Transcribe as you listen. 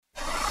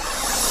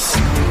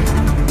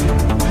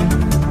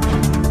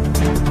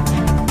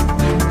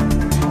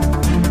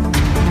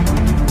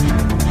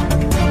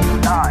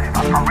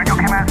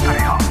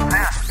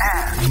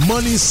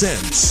Money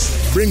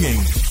Sense, bringing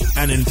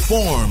an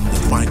informed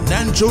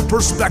financial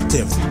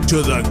perspective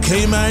to the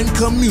Cayman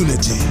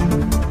community.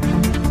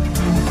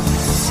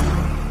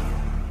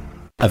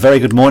 A very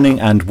good morning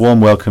and warm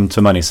welcome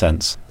to Money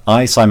Sense.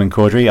 I, Simon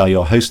Cawdery, are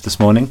your host this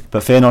morning,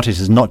 but fear not, it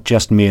is not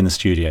just me in the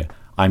studio.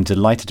 I'm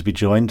delighted to be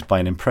joined by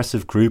an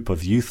impressive group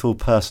of youthful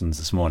persons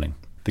this morning.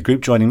 The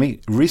group joining me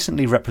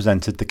recently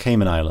represented the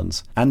Cayman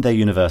Islands and their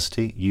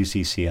university,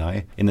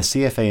 UCCI, in the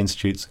CFA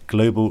Institute's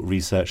Global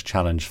Research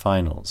Challenge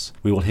finals.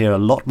 We will hear a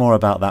lot more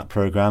about that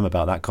programme,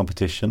 about that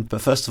competition, but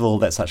first of all,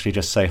 let's actually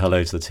just say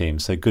hello to the team.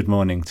 So good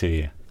morning to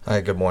you.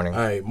 Hi, good morning.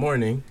 Hi,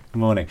 morning. Good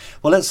morning.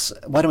 Well,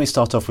 why don't we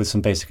start off with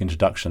some basic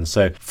introductions?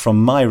 So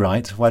from my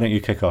right, why don't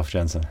you kick off,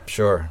 Jensen?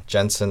 Sure.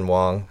 Jensen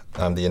Wong.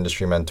 I'm the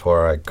industry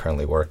mentor. I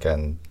currently work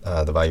in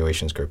the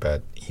valuations group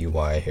at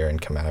EY here in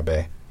Camana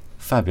Bay.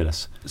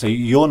 Fabulous. So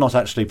you're not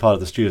actually part of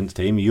the students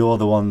team. You're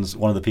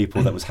one of the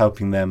people that was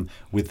helping them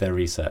with their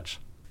research.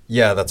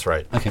 Yeah, that's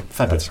right. Okay,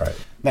 fabulous. That's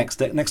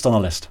right. Next on our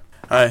list.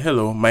 Hi,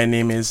 hello. My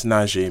name is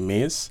Najee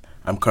Mays.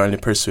 I'm currently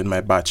pursuing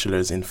my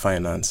bachelor's in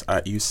finance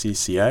at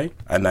UCCI,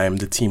 and I am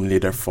the team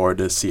leader for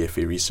the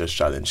CFA Research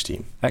Challenge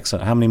team.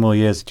 Excellent. How many more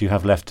years do you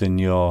have left in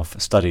your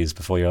studies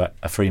before you're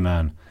a free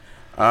man?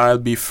 I'll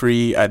be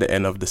free at the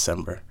end of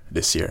December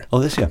this year. Oh,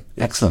 this year?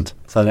 Yes. Excellent.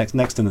 So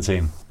next in the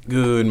team.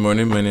 Good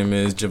morning. My name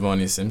is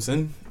Giovanni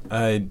Simpson.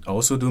 I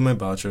also do my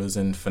bachelor's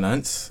in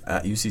finance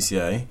at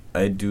UCCI.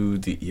 I do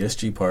the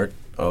ESG part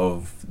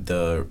of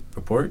the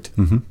report.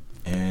 Mm-hmm.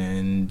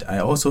 And I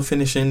also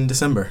finish in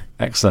December.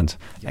 Excellent.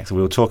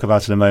 We'll talk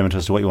about in a moment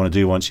as to what you want to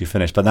do once you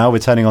finish. But now we're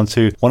turning on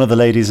to one of the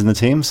ladies in the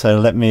team. So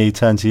let me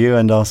turn to you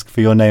and ask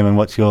for your name and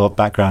what your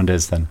background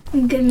is then.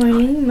 Good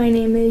morning. My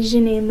name is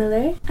Janae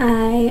Miller.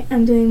 I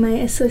am doing my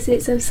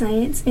Associates of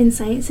Science in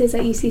Sciences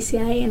at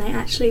UCCI, and I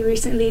actually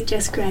recently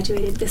just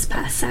graduated this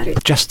past Saturday.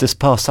 Just this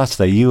past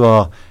Saturday,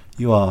 you're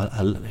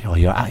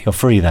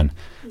free then.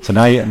 So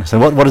now,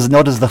 what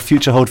does the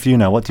future hold for you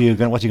now? What are you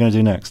going to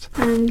do next?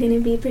 I'm going to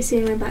be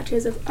pursuing my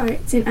Bachelor's of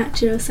Arts in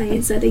Actuarial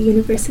Science at the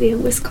University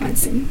of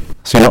Wisconsin.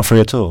 So you're not free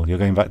at all. You're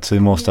going back to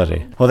more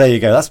study. Well, there you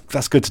go.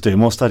 That's good to do.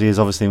 More study is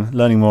obviously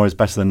learning more is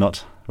better than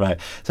not. Right.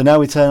 So now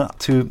we turn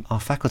to our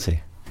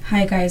faculty.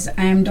 Hi guys,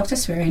 I'm Dr.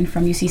 Swearin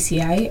from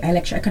UCCI. I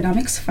lecture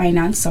economics,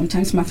 finance,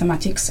 sometimes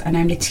mathematics, and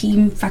I'm the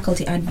team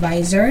faculty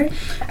advisor.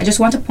 I just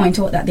want to point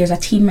out that there's a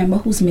team member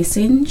who's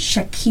missing,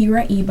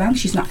 Shakira Ebang.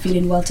 She's not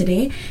feeling well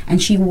today,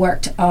 and she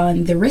worked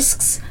on the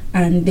risks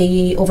and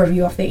the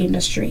overview of the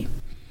industry.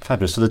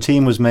 Fabulous. So the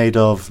team was made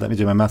of, let me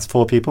do my maths,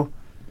 4 people?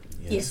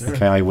 Yes.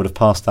 Okay, I would have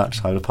passed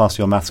that. I would have passed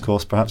your maths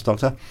course, perhaps,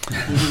 Doctor?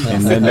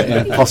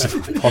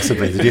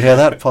 Possibly. Did you hear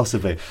that?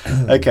 Possibly.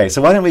 Okay, so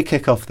why don't we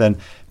kick off then?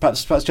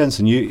 Perhaps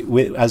Jensen,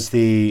 you, as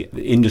the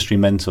industry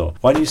mentor,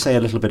 why don't you say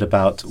a little bit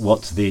about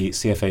what the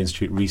CFA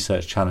Institute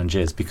Research Challenge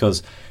is?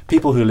 Because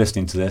people who are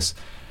listening to this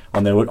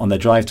on their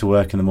drive to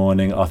work in the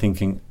morning are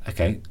thinking,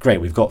 okay, great,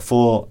 we've got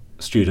 4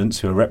 students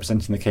who are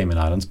representing the Cayman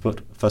Islands,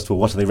 but first of all,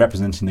 what are they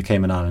representing the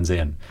Cayman Islands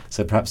in?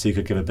 So perhaps you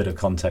could give a bit of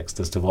context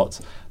as to what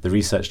the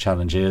research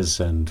challenge is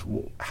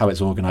and how it's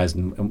organised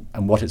and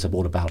what it's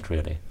all about,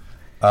 really.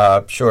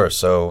 Sure.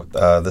 So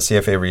the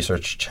CFA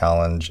Research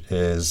Challenge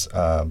is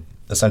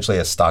essentially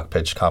a stock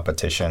pitch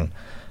competition,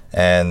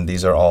 and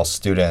these are all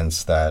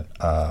students that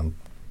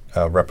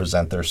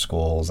represent their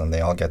schools, and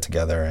they all get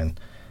together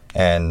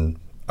and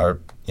are,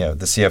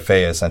 the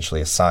CFA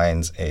essentially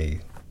assigns a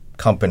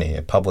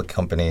public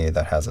company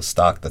that has a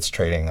stock that's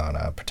trading on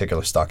a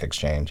particular stock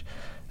exchange,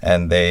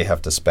 and they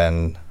have to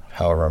spend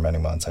however many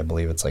months, I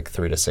believe it's like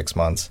 3 to 6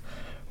 months,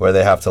 where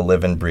they have to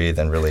live and breathe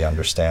and really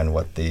understand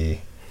what the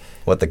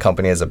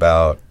company is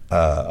about,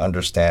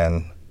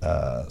 understand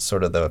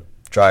sort of the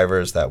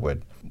drivers that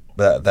would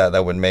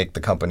make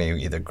the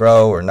company either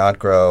grow or not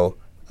grow,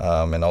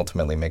 and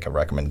ultimately make a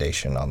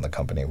recommendation on the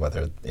company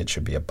whether it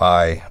should be a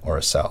buy or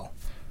a sell.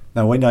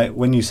 Now,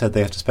 when you said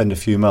they have to spend a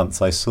few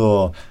months, I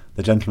saw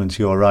the gentleman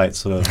to your right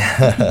sort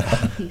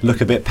of look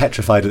a bit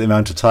petrified at the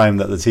amount of time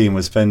that the team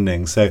was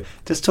spending. So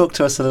just talk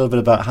to us a little bit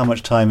about how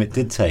much time it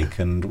did take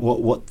and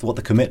what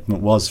the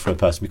commitment was for a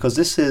person, because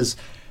this is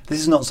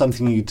not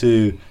something you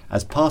do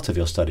as part of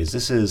your studies.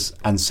 This is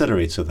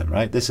ancillary to them,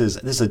 right? This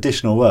is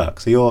additional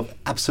work. So you're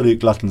absolute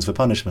gluttons for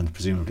punishment,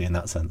 presumably, in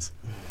that sense.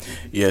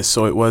 Yes,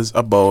 so it was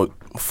about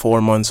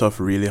 4 months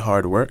of really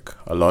hard work.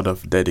 A lot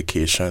of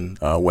dedication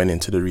went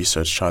into the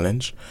research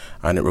challenge,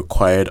 and it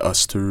required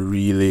us to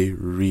really,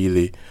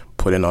 really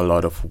put in a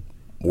lot of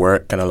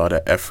work and a lot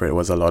of effort. It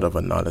was a lot of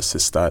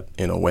analysis that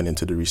went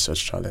into the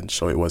research challenge.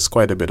 So it was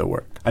quite a bit of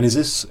work. And is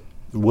this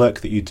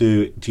work that you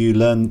do you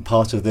learn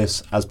part of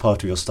this as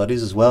part of your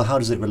studies as well? How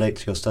does it relate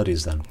to your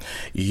studies then?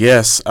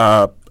 Yes.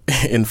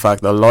 In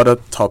fact, a lot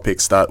of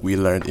topics that we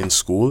learned in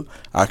school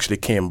actually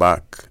came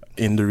back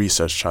in the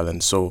research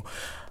challenge. So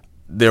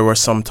there were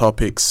some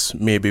topics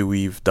maybe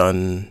we've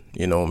done,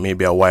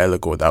 maybe a while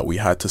ago that we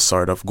had to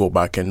sort of go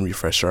back and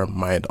refresh our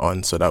mind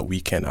on so that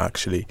we can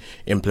actually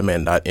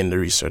implement that in the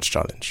research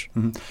challenge.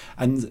 Mm-hmm.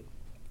 And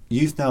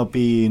you've now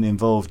been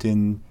involved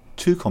in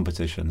 2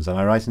 competitions. Am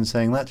I right in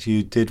saying that?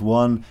 You did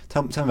one,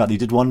 tell me about it, you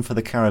did one for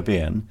the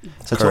Caribbean.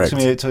 So Correct. talk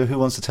to me, who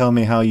wants to tell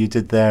me how you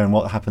did there and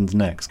what happened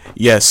next?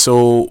 Yes,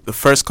 so the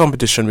first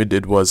competition we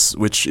did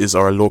which is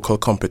our local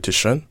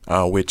competition,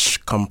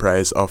 which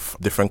comprised of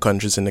different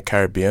countries in the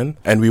Caribbean,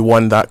 and we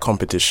won that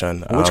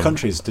competition. Which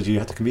countries did you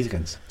have to compete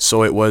against?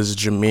 So it was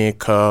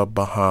Jamaica,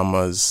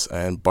 Bahamas,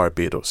 and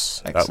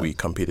Barbados that we Excellent.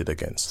 competed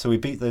against. So we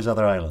beat those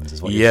other islands,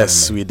 is what you're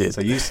Yes, telling me. we did.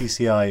 So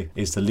UCCI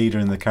is the leader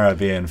in the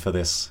Caribbean for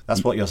this.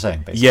 That's what you're saying,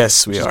 basically.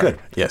 Yes, we Which is are. good.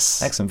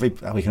 Yes. Excellent.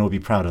 We can all be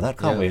proud of that,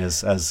 can't we?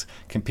 As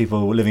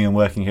people living and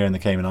working here in the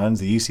Cayman Islands,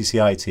 the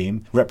UCCI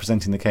team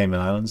representing the Cayman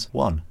Islands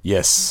won.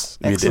 Yes,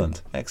 we Excellent.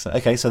 did. Excellent.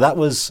 Okay, so that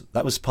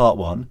was part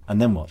 1,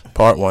 and then what?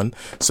 Part 1.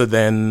 So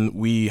then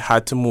we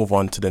had to move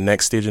on to the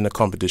next stage in the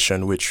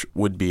competition, which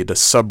would be the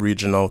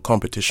sub-regional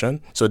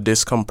competition. So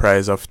this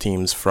comprised of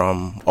teams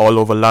from all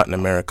over Latin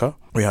America.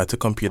 We had to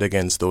compete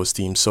against those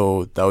teams.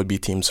 So that would be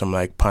teams from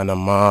like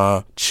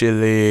Panama,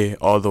 Chile,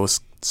 all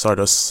those sort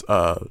of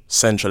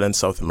Central and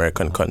South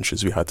American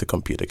countries we had to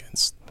compete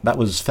against. That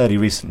was fairly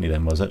recently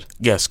then, was it?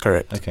 Yes,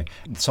 correct. Okay.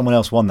 Someone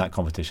else won that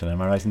competition,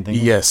 am I right in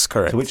thinking? Yes,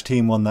 correct. So which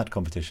team won that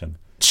competition?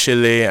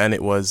 Chile, and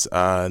it was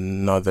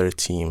another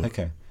team.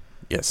 Okay.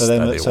 Yes. So that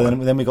they won.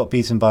 then we got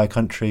beaten by a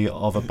country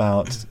of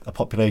about a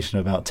population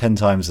of about 10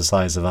 times the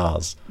size of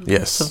ours.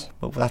 Yes.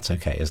 Well, that's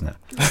okay, isn't it?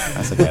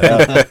 That's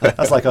okay.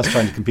 That's like us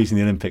trying to compete in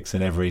the Olympics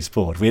in every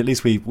sport. We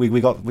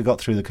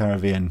got through the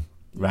Caribbean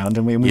round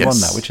and we won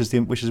that, which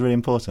is really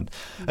important.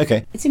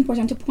 Okay. It's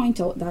important to point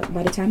out that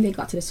by the time they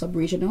got to the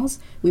sub-regionals,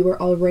 we were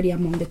already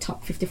among the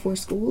top 54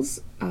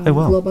 schools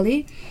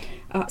globally.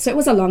 So it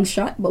was a long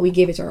shot, but we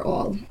gave it our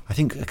all. I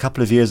think a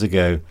couple of years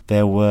ago,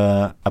 there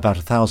were about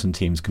 1,000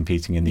 teams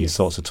competing in these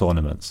sorts of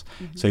tournaments.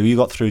 Mm-hmm. So you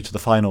got through to the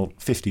final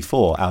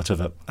 54 out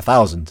of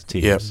 1,000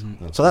 teams.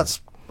 Yep. So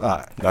that's pretty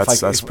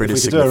significant. If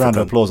we could do a round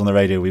of applause on the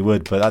radio, we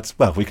would,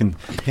 but we can,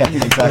 yeah,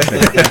 exactly.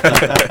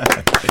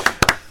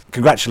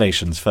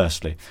 Congratulations,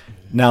 firstly.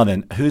 Now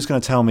then, who's going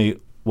to tell me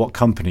what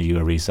company you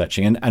are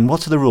researching? And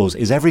what are the rules?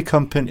 Is every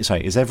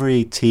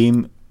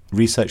team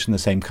researching the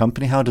same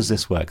company? How does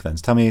this work then?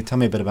 Tell me a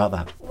bit about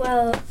that.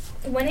 Well,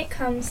 when it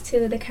comes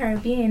to the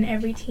Caribbean,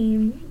 every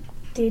team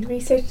did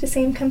research the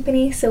same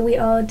company. So we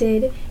all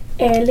did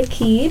Air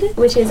Liquide,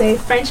 which is a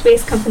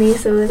French-based company.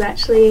 So it was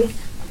actually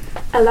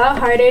a lot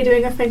harder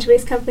doing a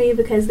French-based company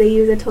because they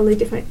use a totally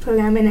different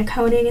program in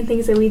accounting and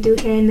things that we do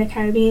here in the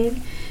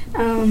Caribbean.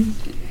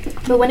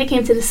 But when it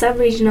came to the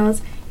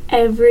sub-regionals,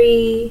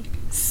 every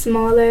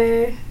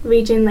smaller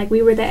region, like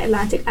we were the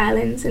Atlantic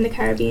Islands in the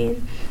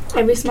Caribbean,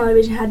 every smaller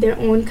region had their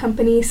own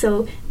company.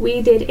 So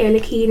we did Air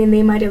Liquide and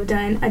they might have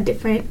done a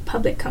different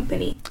public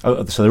company.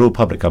 Oh, so they're all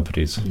public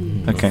companies.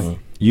 Mm-hmm. Okay.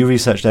 You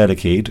researched Air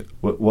Liquide.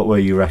 What were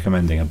you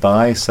recommending? A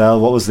buy, sell?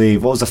 What was the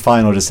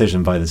final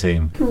decision by the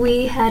team?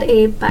 We had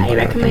a buy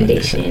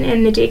recommendation,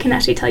 and Najee can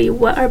actually tell you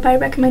what our buy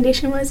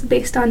recommendation was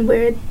based on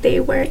where they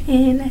were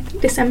in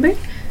December.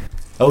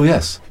 Oh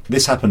yes,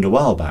 this happened a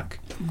while back.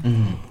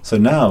 Mm. So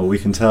now we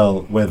can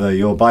tell whether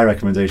your buy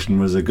recommendation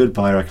was a good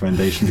buy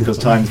recommendation because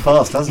time's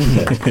passed, hasn't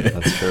it?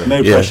 That's true.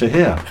 No pressure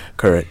here.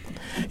 Correct.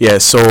 Yeah,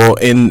 so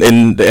in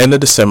the end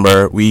of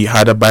December, we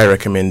had a buy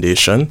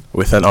recommendation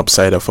with an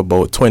upside of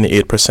about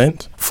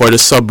 28%. For the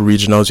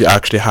sub-regionals, we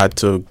actually had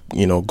to,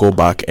 go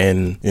back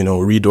and,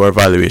 redo our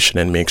valuation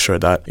and make sure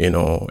that,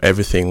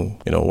 everything,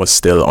 was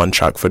still on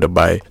track for the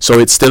buy. So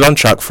it's still on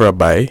track for a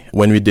buy.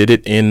 When we did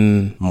it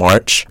in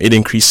March, it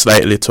increased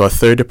slightly to a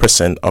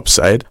 30%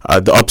 upside.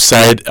 The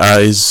upside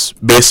is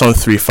based on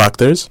 3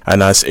 factors,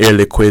 and that's Air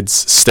Liquide's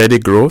steady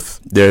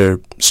growth, their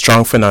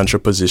strong financial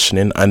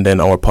positioning, and then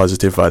our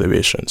positive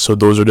valuation. So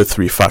those are the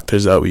 3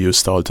 factors that we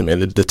used to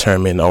ultimately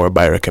determine our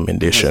buy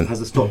recommendation. Has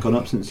the stock gone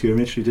up since you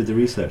initially did the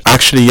research?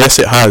 Actually, yes,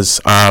 it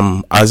has.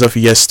 As of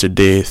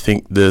yesterday, I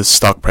think the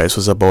stock price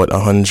was about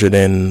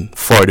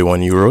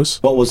 141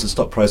 euros. What was the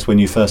stock price when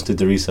you first did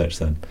the research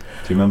then?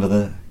 Do you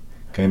remember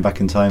going back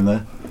in time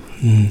there?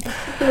 It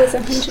was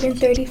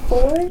 134.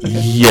 Okay.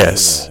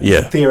 Yes,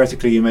 yeah.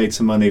 Theoretically, you made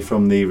some money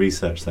from the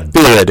research then?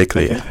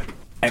 Theoretically, yeah.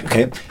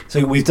 Okay,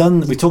 so we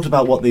talked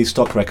about what the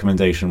stock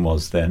recommendation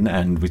was then,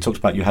 and we talked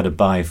about you had a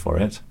buy for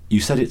it. You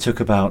said it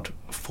took about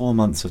 4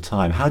 months of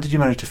time. How did you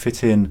manage to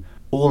fit in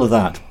all of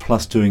that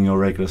plus doing your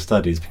regular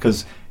studies?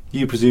 Because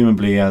you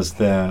presumably, as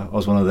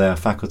one of their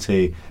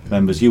faculty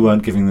members, you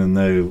weren't giving them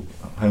no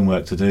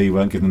homework to do. You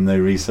weren't giving them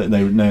no research,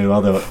 no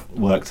other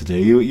work to do.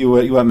 You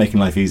weren't making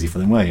life easy for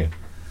them, were you?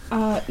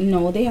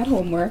 No, they had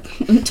homework,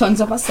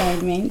 tons of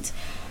assignment.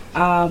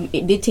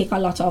 It did take a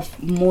lot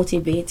of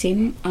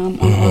motivating on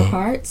our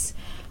parts,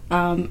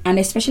 and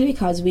especially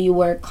because we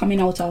were coming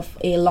out of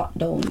a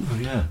lockdown. Oh,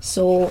 yeah.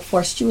 So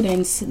for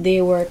students,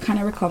 they were kind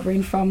of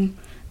recovering from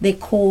the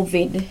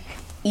COVID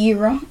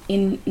era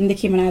in the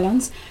Cayman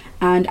Islands,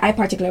 and I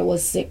particularly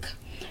was sick.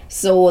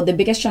 So the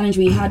biggest challenge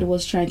we had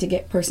was trying to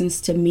get persons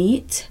to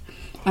meet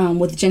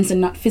with Jensen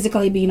not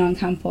physically being on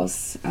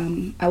campus.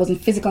 I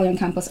wasn't physically on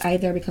campus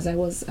either because I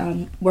was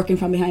working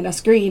from behind a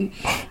screen.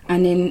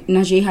 And then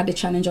Najee had the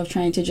challenge of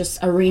trying to just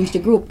arrange the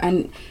group.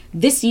 And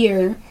this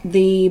year,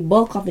 the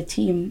bulk of the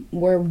team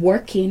were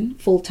working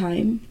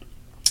full-time,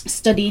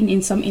 studying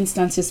in some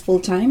instances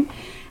full-time,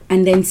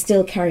 and then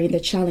still carrying the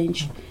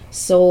challenge.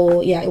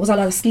 So yeah, it was a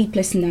lot of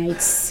sleepless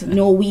nights,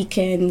 no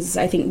weekends.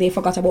 I think they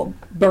forgot about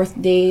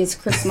birthdays,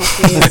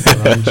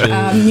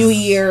 Christmases, New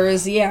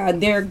Year's. Yeah,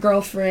 their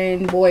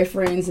girlfriend,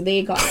 boyfriends,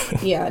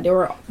 they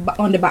were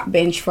on the back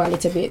bench for a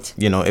little bit.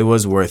 You know, it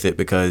was worth it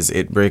because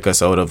it break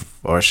us out of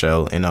our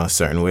shell in a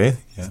certain way.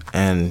 Yeah.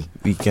 And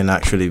we can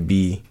actually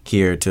be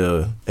here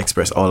to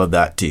express all of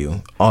that to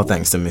you. All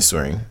thanks to Miss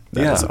Swearing.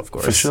 That is, of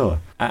course. For sure.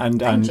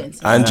 And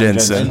Jensen.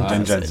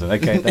 Jensen.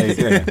 Okay, there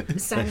you go.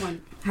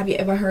 Simon, have you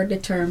ever heard the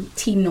term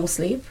team no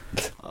sleep?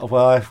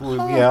 Well,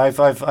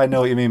 I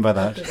know what you mean by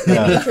that.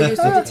 Yeah.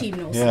 Introduced you to team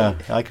no sleep. Yeah,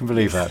 I can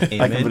believe that.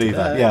 I can believe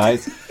that. Yeah.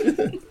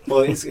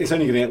 It's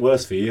only going to get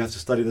worse for you. You have to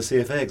study the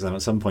CFA exam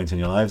at some point in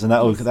your lives, and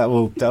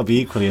that'll be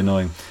equally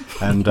annoying.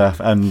 And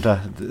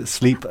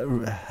sleep,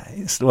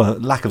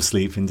 lack of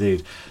sleep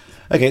indeed.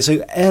 Okay,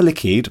 so Air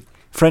Liquide,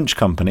 French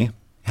company,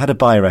 had a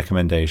buy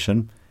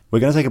recommendation. We're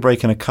going to take a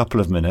break in a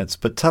couple of minutes,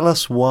 but tell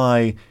us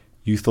why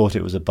you thought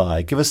it was a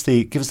buy. Give us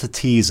the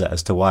teaser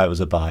as to why it was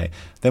a buy.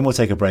 Then we'll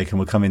take a break and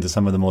we'll come into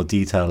some of the more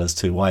detail as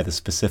to why the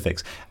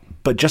specifics.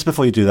 But just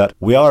before you do that,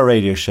 we are a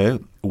radio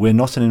show. We're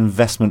not an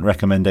investment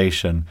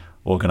recommendation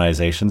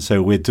organisation,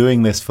 so we're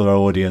doing this for our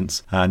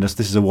audience, and this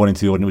is a warning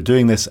to the audience. We're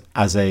doing this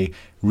as a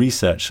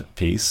research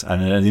piece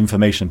and an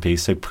information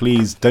piece, so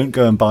please don't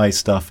go and buy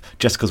stuff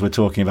just because we're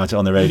talking about it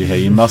on the radio here.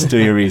 You must do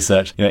your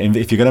research.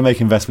 If you're going to make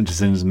investment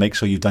decisions, make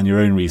sure you've done your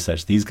own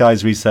research. These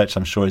guys' research,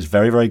 I'm sure, is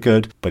very, very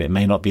good, but it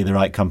may not be the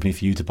right company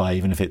for you to buy,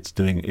 even if it's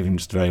doing even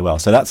just very well.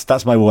 So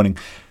that's my warning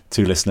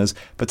to listeners.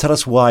 But tell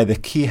us why, the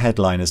key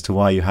headline as to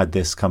why you had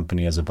this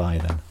company as a buy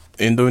then.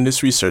 In doing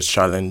this research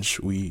challenge,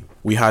 we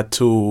had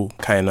to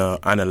kind of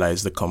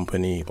analyze the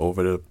company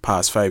over the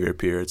past 5-year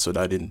period. So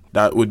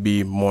that would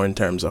be more in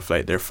terms of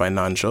like their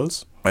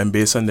financials. And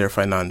based on their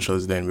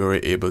financials, then we were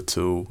able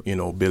to,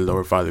 build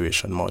our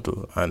valuation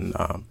model and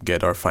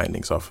get our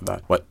findings off of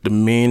that. But the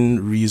main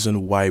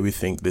reason why we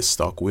think this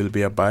stock will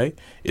be a buy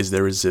is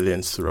their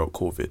resilience throughout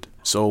COVID.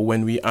 So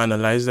when we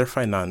analyze their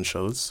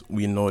financials,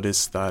 we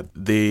notice that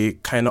they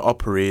kind of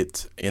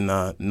operate in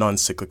a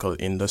non-cyclical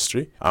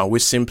industry,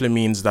 which simply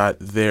means that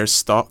their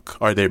stock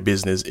or their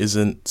business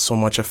isn't so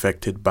much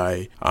affected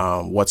by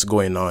what's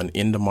going on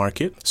in the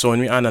market. So when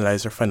we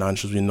analyze their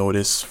financials, we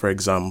notice, for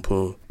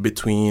example,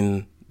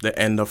 between the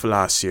end of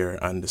last year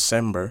and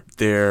December,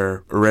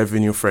 their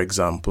revenue, for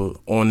example,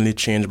 only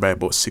changed by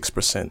about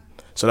 6%.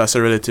 So that's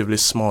a relatively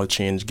small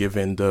change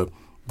given the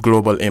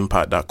global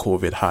impact that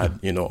COVID had,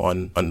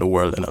 on the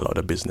world and a lot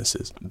of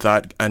businesses.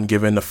 That, and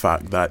given the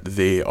fact that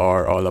they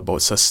are all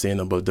about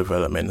sustainable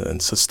development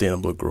and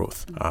sustainable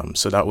growth.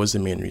 So that was the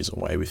main reason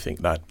why we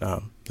think that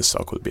the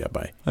stock will be a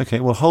buy. Okay,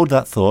 well, hold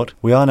that thought.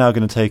 We are now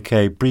going to take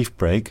a brief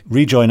break.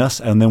 Rejoin us,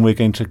 and then we're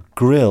going to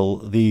grill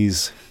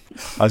these.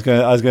 I was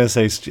going to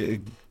say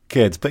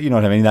kids, but you know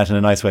what I mean, that in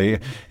a nice way.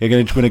 We're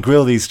going to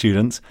grill these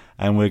students,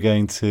 and we're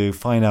going to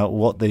find out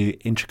what the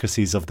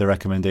intricacies of the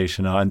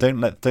recommendation are. And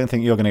don't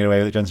think you're going to get away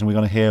with it, Jensen. We're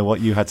going to hear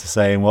what you had to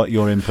say and what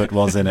your input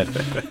was in it,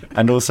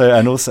 and also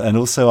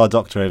our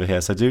doctor over here.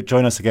 So do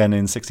join us again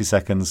in 60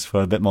 seconds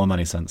for a bit more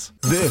Money Sense.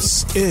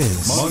 This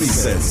is Money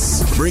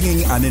Sense,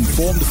 bringing an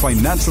informed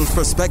financial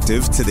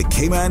perspective to the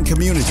Cayman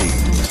community.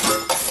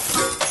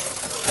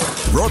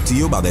 Brought to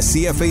you by the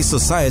CFA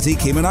Society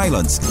Cayman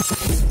Islands.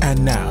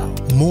 And now,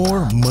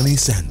 more Money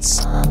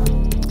Sense.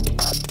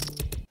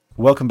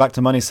 Welcome back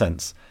to Money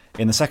Sense.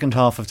 In the second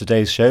half of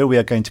today's show, we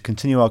are going to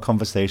continue our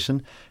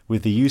conversation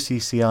with the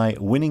UCCI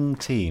winning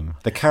team,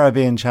 the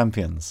Caribbean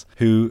champions,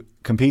 who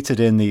competed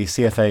in the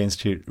CFA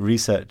Institute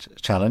Research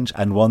Challenge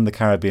and won the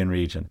Caribbean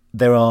region.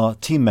 There are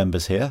team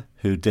members here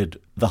who did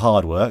the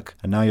hard work,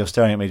 and now you're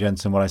staring at me,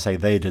 Jensen, when I say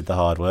they did the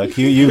hard work.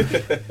 You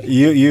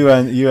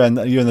and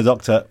the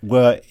doctor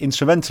were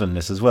instrumental in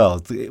this as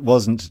well. It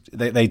wasn't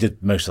they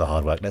did most of the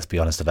hard work. Let's be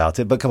honest about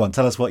it. But come on,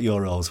 tell us what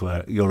your roles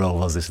were. Your role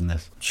was this and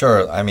this.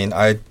 Sure. I mean,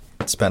 I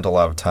spent a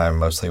lot of time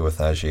mostly with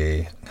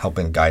Najee,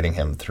 guiding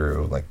him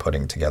through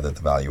putting together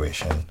the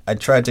valuation. I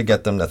tried to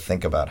get them to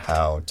think about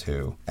how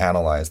to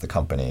analyze the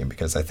company,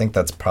 because I think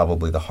that's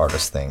probably the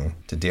hardest thing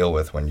to deal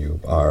with when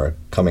you are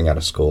coming out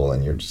of school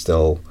and you're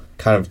still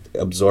kind of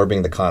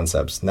absorbing the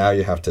concepts. Now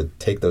you have to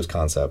take those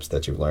concepts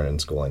that you've learned in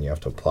school and you have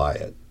to apply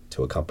it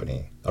to a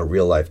company, a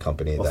real life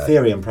company. Well,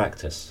 theory and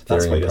practice.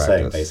 That's what you're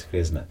saying, basically,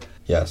 isn't it?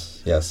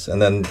 Yes.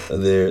 And then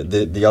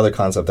the other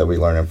concept that we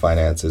learn in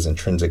finance is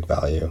intrinsic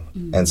value.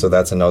 Mm-hmm. And so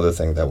that's another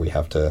thing that we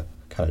have to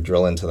kind of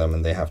drill into them,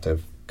 and they have to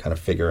kind of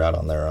figure out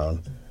on their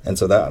own. And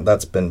so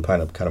that's been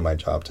kind of my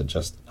job, to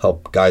just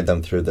help guide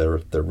them through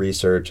their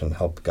research and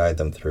help guide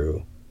them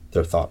through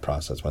their thought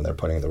process when they're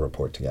putting the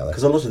report together.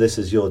 Because a lot of this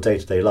is your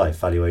day-to-day life,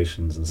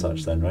 valuations and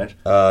such then, right?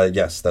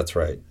 Yes, that's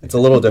right. It's a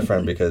little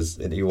different because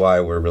at EY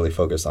we're really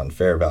focused on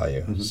fair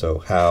value.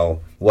 So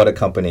what a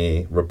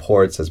company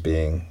reports as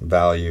being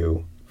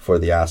value for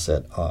the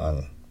asset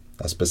on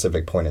a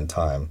specific point in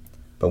time.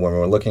 But when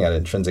we're looking at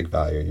intrinsic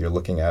value, you're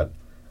looking at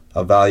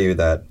a value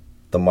that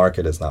the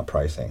market is not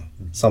pricing.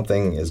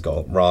 Something is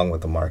wrong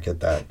with the market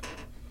that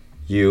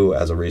you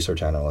as a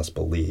research analyst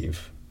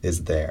believe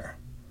is there,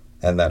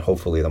 and that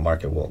hopefully the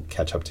market will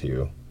catch up to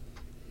you,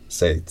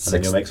 say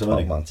 6 to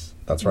 12 months.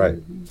 That's right.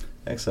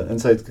 Excellent.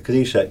 And so,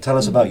 Khadisha, tell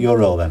us about your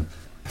role then.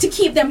 To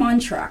keep them on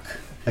track.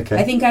 Okay.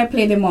 I think I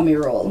play the mommy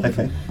role.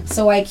 Okay.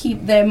 So I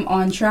keep them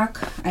on track.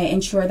 I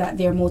ensure that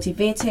they're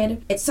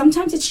motivated.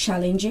 Sometimes it's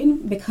challenging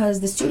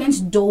because the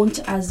students don't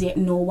as yet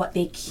know what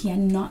they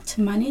cannot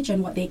manage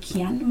and what they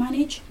can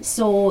manage.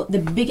 So the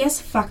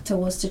biggest factor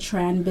was to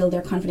try and build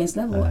their confidence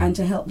level and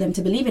to help them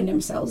to believe in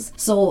themselves.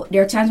 So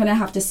there are times when I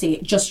have to say,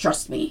 just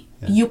trust me.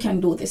 Yeah. You can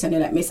do this. And they're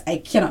like, Miss, I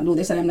cannot do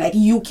this. And I'm like,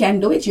 you can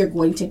do it. You're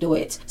going to do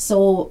it.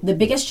 So the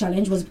biggest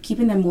challenge was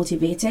keeping them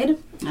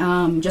motivated,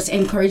 just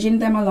encouraging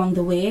them along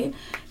the way,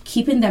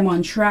 keeping them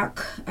on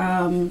track,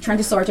 trying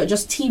to sort out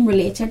just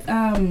team-related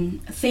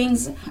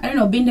things. I don't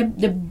know, being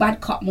the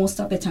bad cop most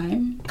of the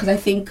time, because I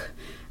think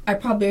I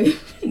probably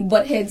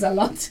butt heads a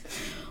lot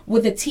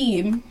with the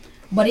team,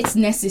 but it's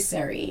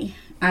necessary.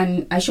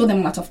 And I show them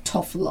a lot of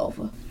tough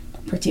love,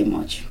 pretty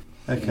much.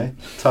 Okay.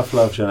 Tough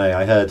love, Janae,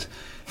 I heard.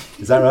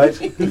 Is that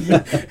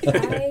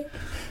right?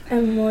 I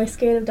am more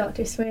scared of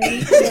Dr. Swain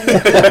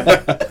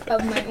than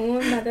of my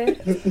own mother.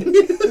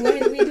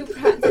 When we do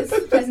practice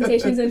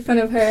presentations in front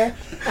of her,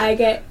 I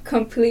get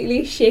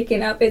completely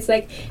shaken up. It's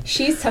like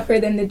she's tougher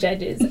than the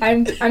judges.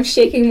 I'm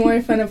shaking more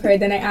in front of her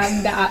than I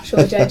am the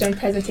actual judge on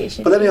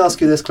presentation. But let me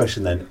ask you this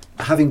question then.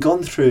 Having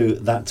gone through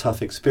that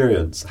tough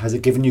experience, has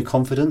it given you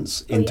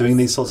confidence in doing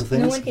these sorts of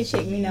things? No one can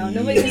shake me now.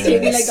 Nobody can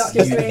shake me like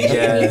Dr. Swain.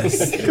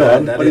 Yes. Go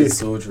on. That is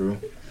so true.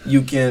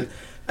 You can't.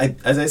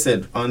 As I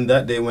said, on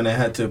that day when I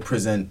had to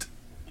present,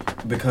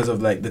 because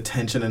of like the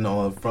tension and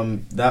all,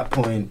 from that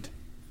point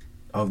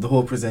of the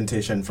whole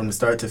presentation, from the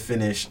start to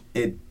finish,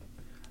 it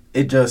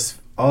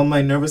just, all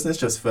my nervousness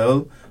just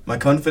fell. My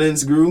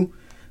confidence grew.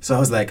 So I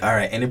was like, all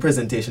right, any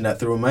presentation that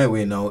threw my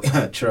way now,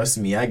 trust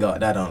me, I got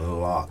that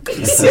on lock.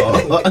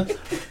 So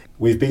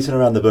we've beaten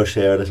around the bush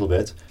here a little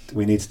bit.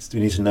 We need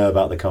to know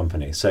about the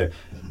company. So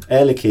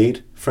Air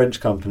Liquide, French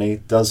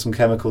company, does some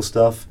chemical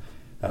stuff.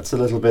 That's a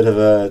little bit of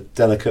a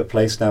delicate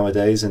place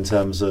nowadays in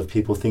terms of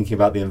people thinking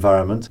about the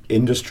environment.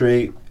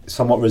 Industry,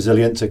 somewhat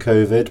resilient to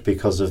COVID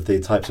because of the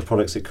types of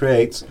products it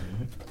creates.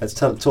 Let's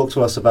talk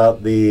to us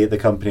about the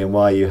company and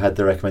why you had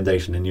the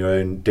recommendation in your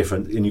own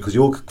different, because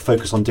you all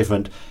focus on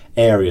different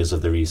areas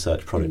of the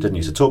research product, didn't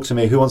you? So talk to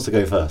me, who wants to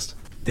go first?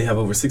 They have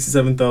over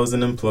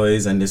 67,000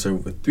 employees and they serve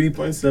over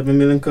 3.7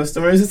 million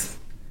customers.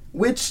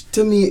 Which,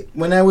 to me,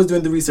 when I was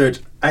doing the research,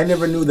 I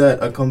never knew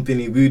that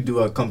we would do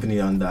a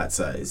company on that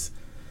size.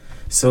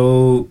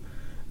 So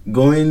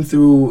going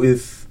through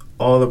with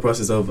all the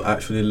process of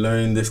actually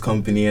learning this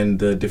company and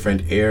the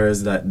different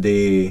areas that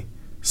they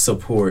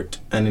support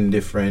and in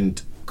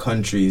different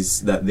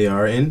countries that they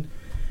are in,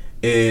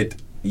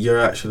 you're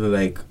actually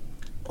like,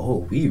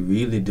 oh, we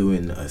really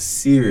doing a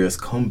serious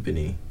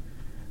company.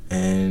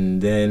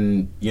 And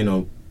then,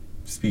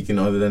 speaking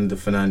other than the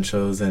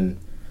financials and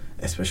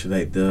especially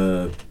like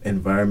the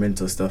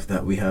environmental stuff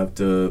that we have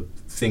to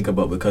think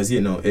about, because,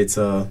 it's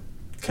a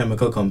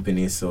chemical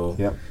company, so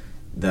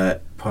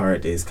that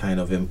part is kind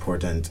of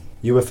important.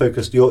 You were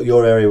focused,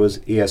 your area was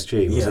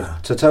ESG, was it?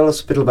 So tell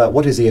us a bit about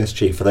what is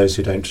ESG for those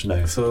who don't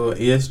know. So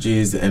ESG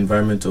is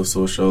environmental,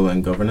 social,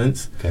 and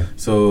governance. Okay.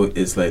 So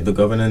it's like the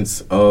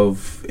governance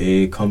of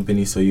a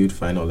company, so you'd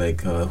find out like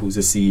who's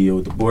the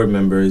CEO, the board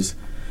members,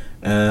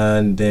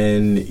 and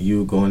then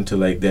you go into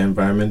like the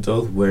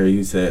environmental, where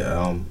we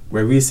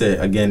say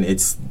again,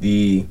 it's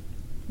the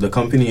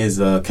company is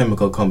a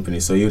chemical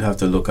company, so you'd have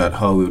to look at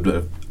how it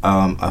would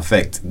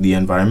affect the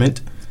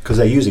environment. Because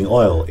they're using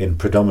oil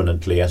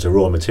predominantly as a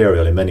raw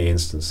material in many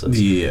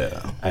instances.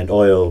 Yeah. And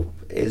oil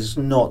is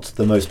not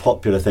the most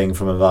popular thing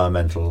from an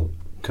environmental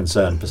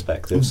concern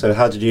perspective. So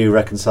how did you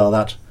reconcile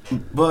that?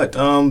 But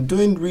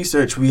doing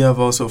research, we have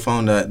also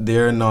found that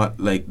they're not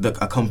like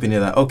a company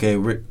that,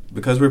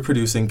 because we're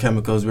producing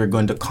chemicals, we're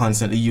going to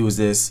constantly use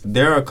this.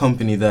 They're a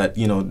company that,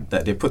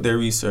 that they put their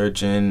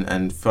research in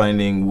and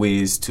finding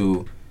ways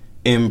to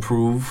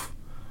improve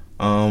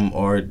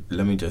or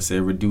let me just say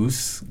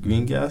reduce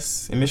green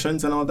gas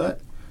emissions and all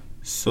that.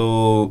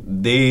 So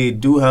they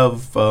do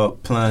have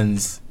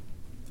plans,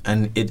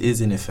 and it is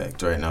in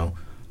effect right now,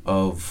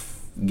 of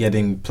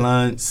getting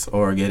plants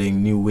or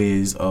getting new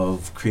ways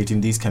of creating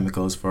these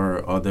chemicals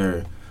for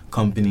other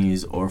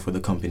companies or for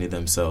the company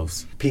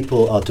themselves.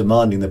 People are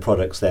demanding the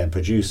products they're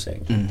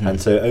producing,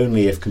 and so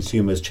only if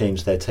consumers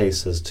change their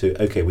tastes as to,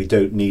 we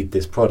don't need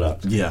this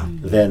product,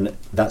 then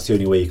that's the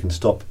only way you can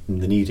stop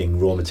the needing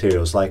raw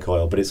materials like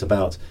oil. But it's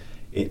about,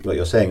 what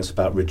you're saying, it's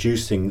about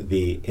reducing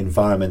the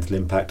environmental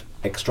impact,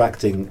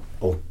 extracting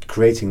or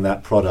creating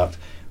that product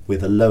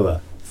with a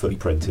lower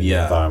footprint in the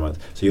environment.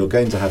 So you're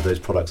going to have those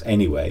products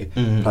anyway.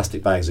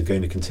 Plastic bags are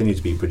going to continue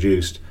to be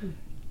produced.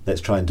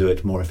 Let's try and do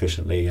it more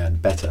efficiently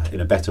and better, in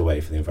a better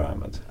way for the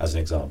environment, as an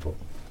example.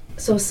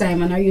 So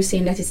Simon, are you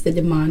saying that it's the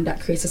demand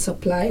that creates a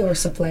supply, or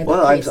supply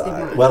that creates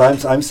demand? Well,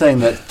 I'm saying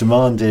that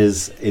demand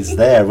is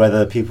there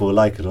whether people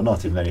like it or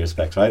not in many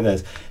respects, right?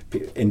 There's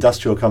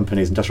industrial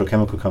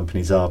chemical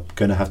companies are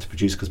going to have to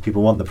produce because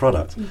people want the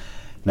product.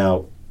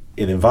 Now,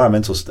 in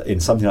in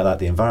something like that,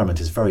 the environment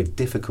is very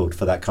difficult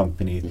for that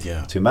company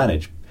to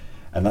manage,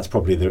 and that's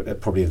probably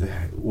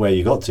where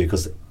you got to,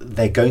 because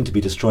they're going to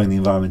be destroying the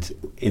environment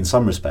in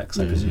some respects,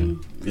 I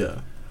presume.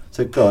 Yeah.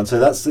 So go on. So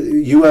that's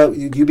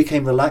you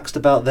became relaxed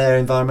about their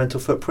environmental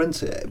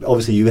footprint.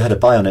 Obviously, you had a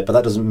buy on it, but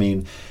that doesn't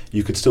mean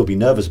you could still be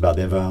nervous about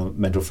the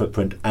environmental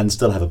footprint and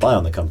still have a buy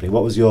on the company.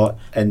 What was your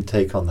end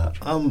take on that?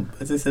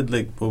 As I said,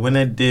 when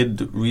I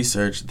did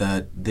research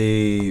that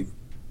they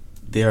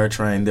are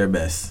trying their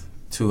best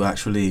to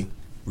actually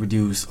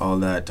reduce all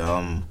that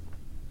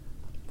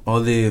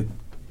all the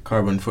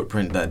carbon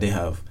footprint that they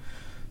have.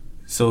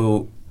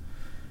 So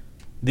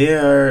they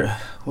are.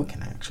 How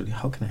can I actually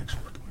put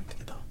the word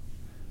together?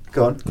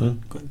 Go on.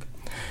 Go on.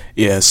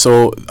 Yeah,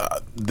 so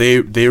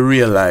they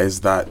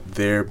realize that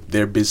their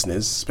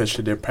business,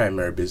 especially their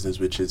primary business,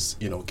 which is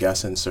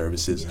gas and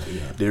services,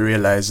 they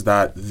realize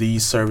that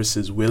these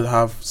services will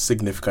have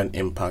significant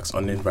impacts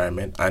on the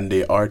environment, and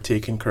they are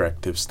taking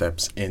corrective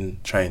steps in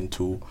trying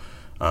to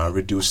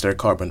reduce their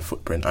carbon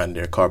footprint and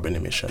their carbon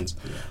emissions.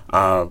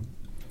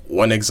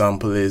 One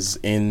example is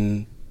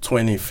in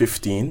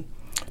 2015,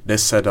 they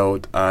set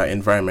out an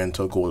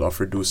environmental goal of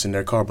reducing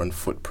their carbon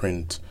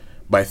footprint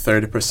by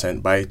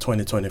 30% by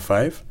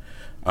 2025.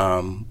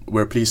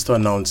 We're pleased to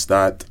announce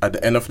that at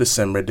the end of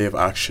December, they've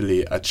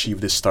actually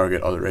achieved this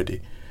target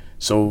already.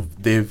 So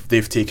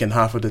they've taken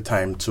half of the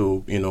time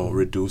to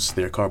reduce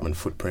their carbon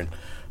footprint.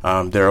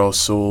 They're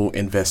also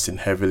investing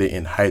heavily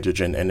in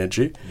hydrogen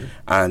energy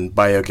and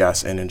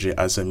biogas energy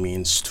as a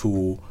means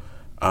to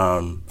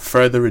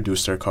further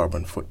reduce their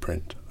carbon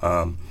footprint.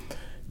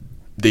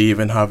 They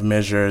even have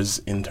measures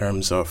in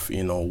terms of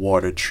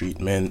water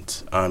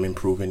treatment,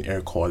 improving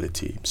air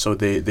quality. So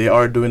they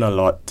are doing a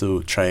lot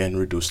to try and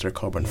reduce their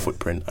carbon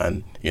footprint,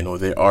 and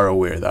they are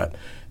aware that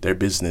their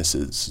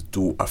businesses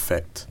do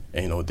affect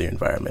the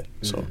environment.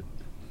 So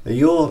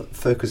your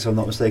focus, if I'm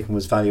not mistaken,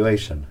 was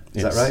valuation.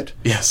 Is that right?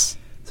 Yes.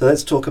 So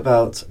let's talk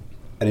about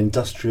an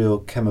industrial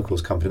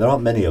chemicals company. There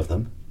aren't many of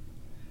them.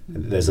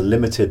 There's a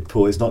limited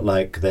pool. It's not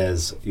like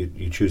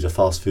you choose a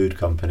fast food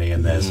company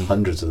and there's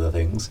hundreds of the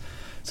things.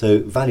 So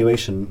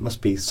valuation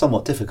must be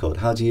somewhat difficult.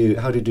 How do you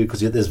do, because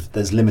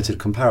there's limited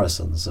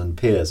comparisons and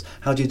peers.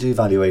 How do you do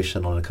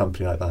valuation on a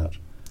company like that?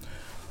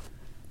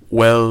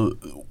 Well,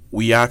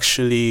 we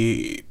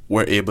actually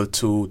were able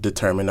to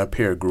determine a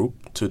peer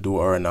group to do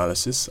our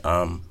analysis.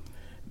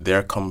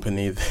 Their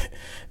company,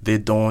 they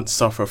don't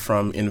suffer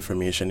from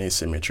information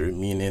asymmetry,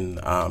 meaning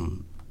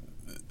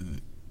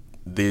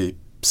they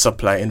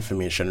supply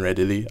information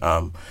readily.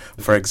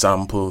 For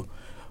example,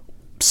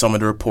 some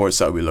of the reports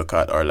that we look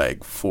at are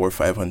like 400 or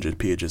 500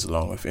 pages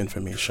long of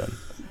information.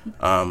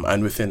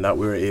 And within that,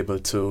 we were able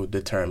to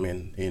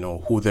determine,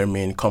 who their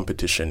main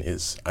competition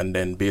is. And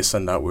then based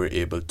on that, we were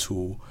able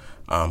to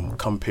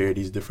compare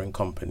these different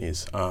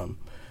companies.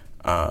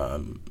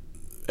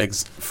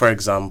 For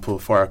example,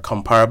 for our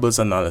comparables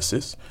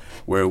analysis,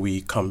 where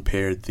we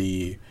compared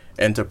the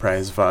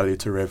enterprise value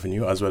to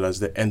revenue as well as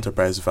the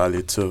enterprise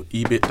value to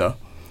EBITDA.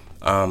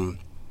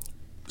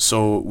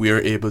 So we are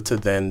able to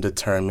then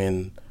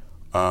determine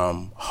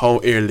how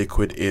Air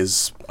Liquide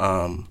is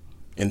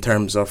in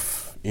terms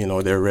of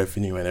their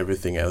revenue and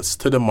everything else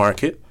to the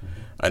market,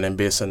 and then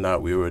based on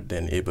that we were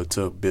then able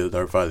to build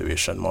our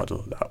valuation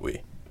model that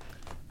way.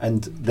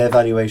 And their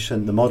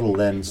valuation, the model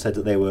then said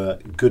that they were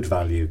good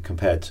value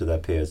compared to their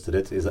peers, did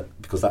it? Is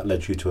that because that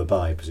led you to a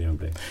buy,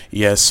 presumably?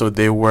 Yes, so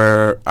they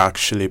were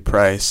actually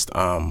priced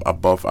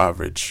above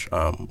average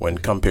when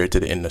compared to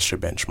the industry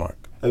benchmark.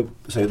 Oh,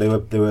 so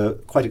they were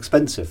quite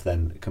expensive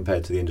then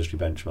compared to the industry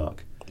benchmark?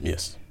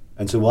 Yes.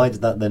 And so why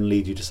did that then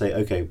lead you to say,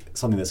 okay,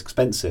 something that's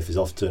expensive is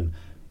often,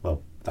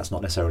 well, that's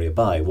not necessarily a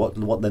buy.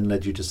 What then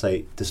led you to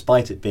say,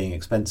 despite it being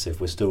expensive,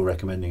 we're still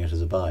recommending it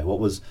as a buy? What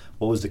was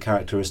the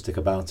characteristic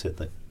about it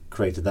that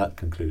created that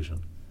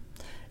conclusion?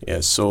 Yeah,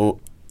 so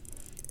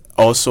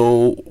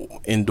also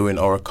in doing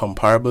our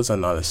comparables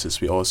analysis,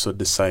 we also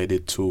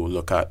decided to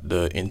look at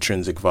the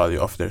intrinsic value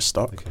of their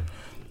stock. Okay.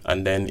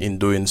 And then in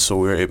doing so,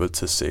 we were able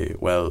to say,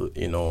 well,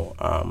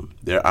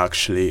 they're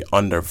actually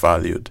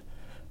undervalued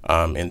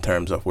in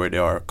terms of where they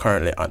are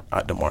currently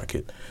at the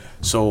market.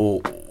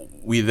 So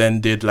we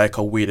then did like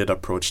a weighted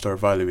approach to our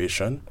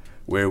valuation,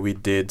 where we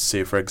did,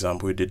 say, for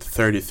example, we did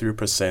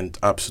 33%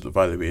 absolute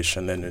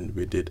valuation, and then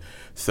we did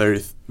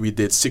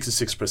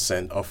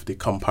 66% of the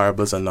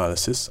comparables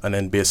analysis, and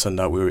then based on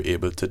that, we were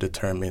able to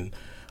determine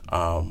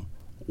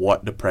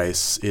what the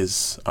price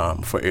is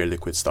for Air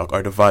Liquide stock,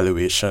 or the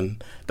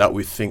valuation that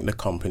we think the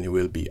company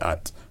will be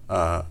at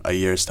a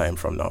year's time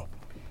from now.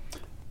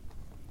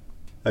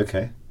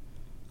 Okay.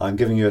 I'm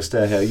giving you a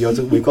stare here.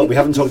 We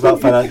haven't talked about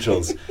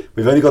financials.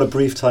 We've only got a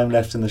brief time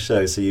left in the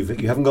show, so you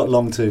haven't got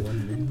long to.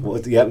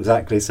 Yeah,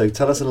 exactly. So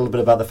tell us a little bit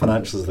about the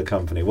financials of the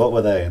company. What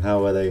were they and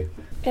how were they?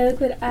 Air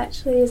Liquide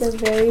actually is a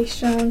very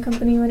strong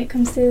company when it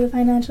comes to the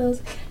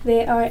financials.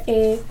 They are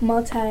a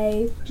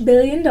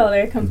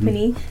multi-billion-dollar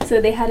company, so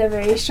they had a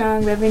very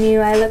strong revenue.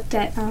 I looked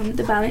at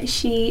the balance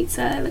sheets,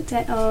 I looked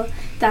at all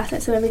the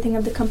assets of everything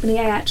of the company.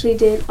 I actually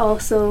did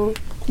also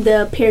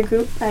the peer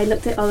group. I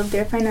looked at all of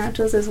their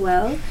financials as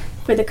well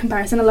for the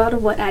comparison. A lot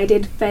of what I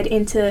did fed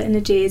into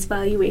Jay's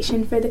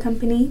valuation for the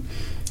company.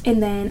 And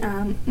then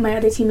my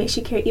other teammate,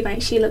 Shakira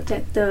Ebank, she looked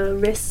at the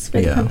risks for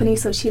the company.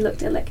 So she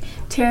looked at like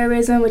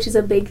terrorism, which is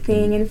a big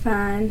thing in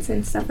France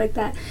and stuff like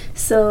that.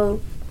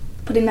 So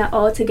putting that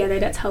all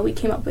together, that's how we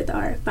came up with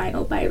our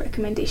final buy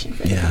recommendation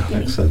for the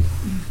company. Excellent.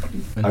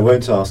 I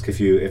won't ask if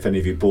any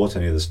of you bought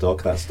any of the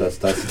stock. That's a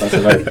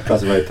very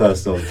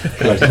personal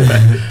question.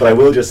 But I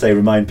will just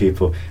remind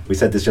people. We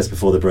said this just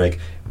before the break.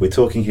 We're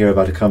talking here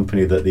about a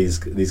company that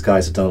these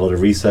guys have done a lot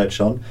of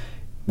research on.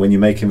 When you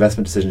make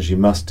investment decisions, you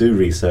must do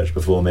research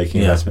before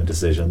making investment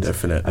decisions.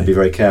 Definitely. And be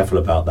very careful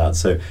about that.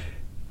 So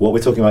what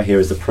we're talking about here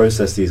is the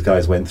process these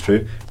guys went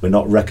through. We're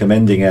not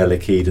recommending Air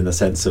Liquide in the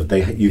sense of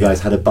you guys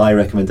had a buy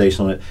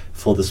recommendation on it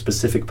for the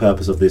specific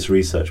purpose of this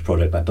research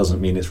project. That doesn't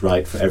mean it's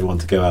right for everyone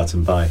to go out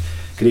and buy.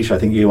 Kadisha, I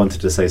think you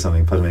wanted to say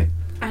something. Pardon me.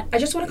 I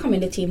just want to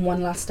commend the team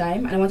one last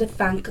time, and I want to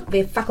thank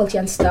the faculty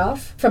and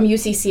staff from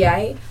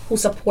UCCI who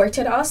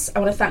supported us. I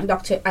want to thank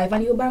Dr.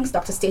 Ivan Eubanks,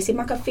 Dr. Stacey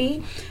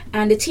McAfee,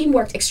 and the team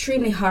worked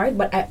extremely hard,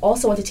 but I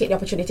also want to take the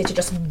opportunity to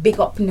just big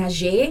up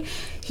Najee.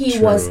 He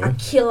was a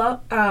killer.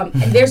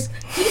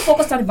 He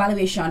focused on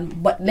evaluation,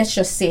 but let's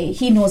just say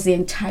he knows the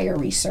entire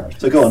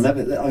research. So go on,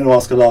 I'm going to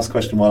ask a last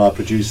question while our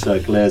producer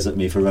glares at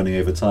me for running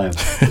over time.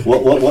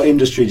 What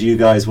industry do you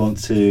guys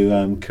want to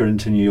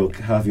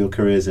have your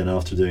careers in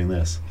after doing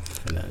this?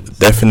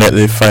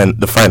 Definitely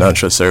the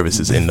financial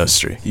services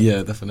industry.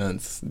 Yeah,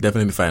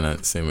 definitely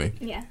finance, same way.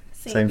 Yeah,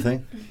 same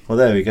thing? Well,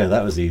 there we go.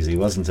 That was easy,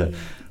 wasn't it?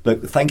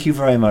 Look, thank you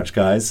very much,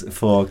 guys,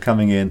 for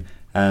coming in,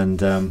 and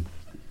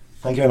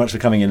thank you very much for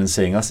coming in and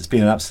seeing us. It's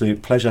been an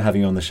absolute pleasure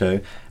having you on the show,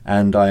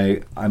 and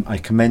I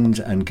commend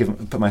and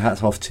put my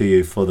hat off to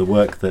you for the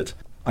work that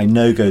I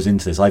know goes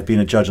into this. I've been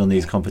a judge on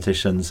these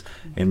competitions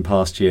in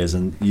past years,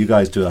 and you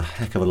guys do a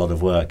heck of a lot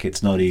of work.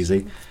 It's not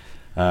easy.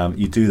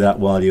 You do that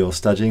while you're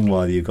studying,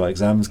 while you've got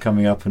exams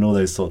coming up and all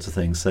those sorts of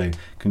things. So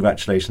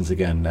congratulations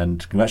again,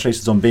 and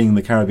congratulations on being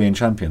the Caribbean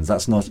champions.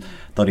 That's not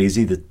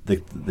easy.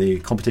 The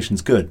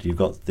competition's good. You've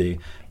got the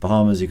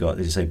Bahamas, you've got,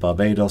 as you say,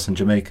 Barbados and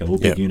Jamaica, all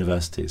big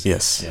universities.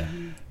 Yes. Yeah.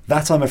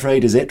 That, I'm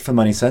afraid, is it for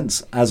Money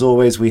Sense. As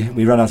always,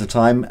 we run out of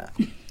time.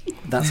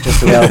 That's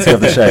just the reality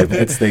of the show.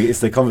 It's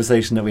the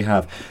conversation that we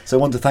have. So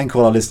I want to thank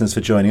all our listeners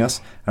for joining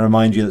us and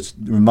remind you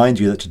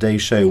that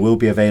today's show will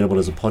be available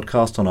as a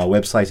podcast on our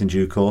website in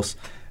due course.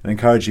 And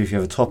encourage you, if you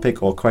have a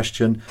topic or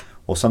question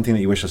or something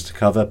that you wish us to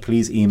cover,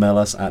 please email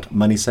us at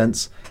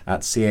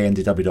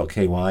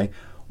moneysense@candw.ky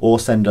or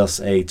send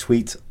us a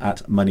tweet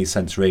at Money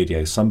Sense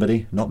Radio.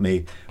 Somebody, not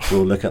me,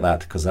 will look at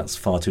that because that's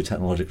far too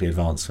technologically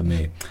advanced for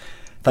me.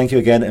 Thank you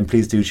again, and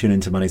please do tune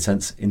into Money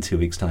Sense in 2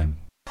 weeks' time.